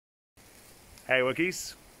Hey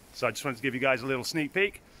Wookiees, so I just wanted to give you guys a little sneak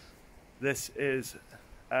peek. This is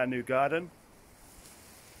our new garden.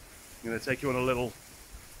 I'm going to take you on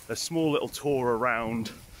a small little tour around.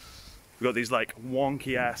 We've got these like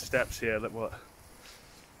wonky ass steps here that were...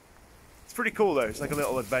 It's pretty cool though, it's like a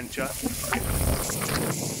little adventure.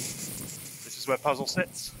 This is where Puzzle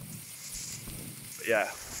sits. But yeah,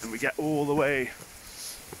 and we get all the way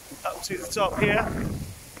up to the top here.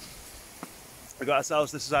 We got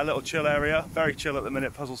ourselves, this is our little chill area. Very chill at the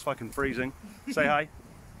minute, Puzzle's fucking freezing. Say hi.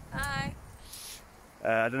 Hi.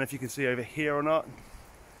 I don't know if you can see over here or not.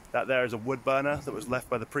 That there is a wood burner that was left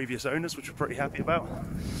by the previous owners, which we're pretty happy about.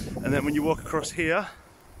 And then when you walk across here,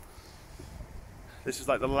 this is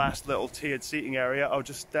like the last little tiered seating area. Oh,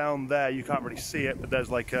 just down there, you can't really see it, but there's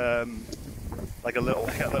like a little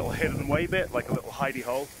hidden way bit, like a little hidey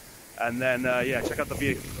hole. And then, yeah, check out the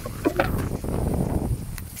view.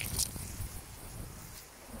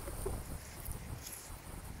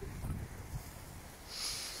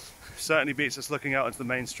 Certainly beats us looking out onto the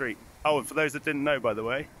main street. Oh, and for those that didn't know, by the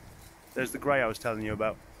way, there's the grey I was telling you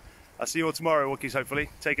about. I'll see you all tomorrow, Wookiees, hopefully.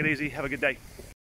 Take it easy, have a good day.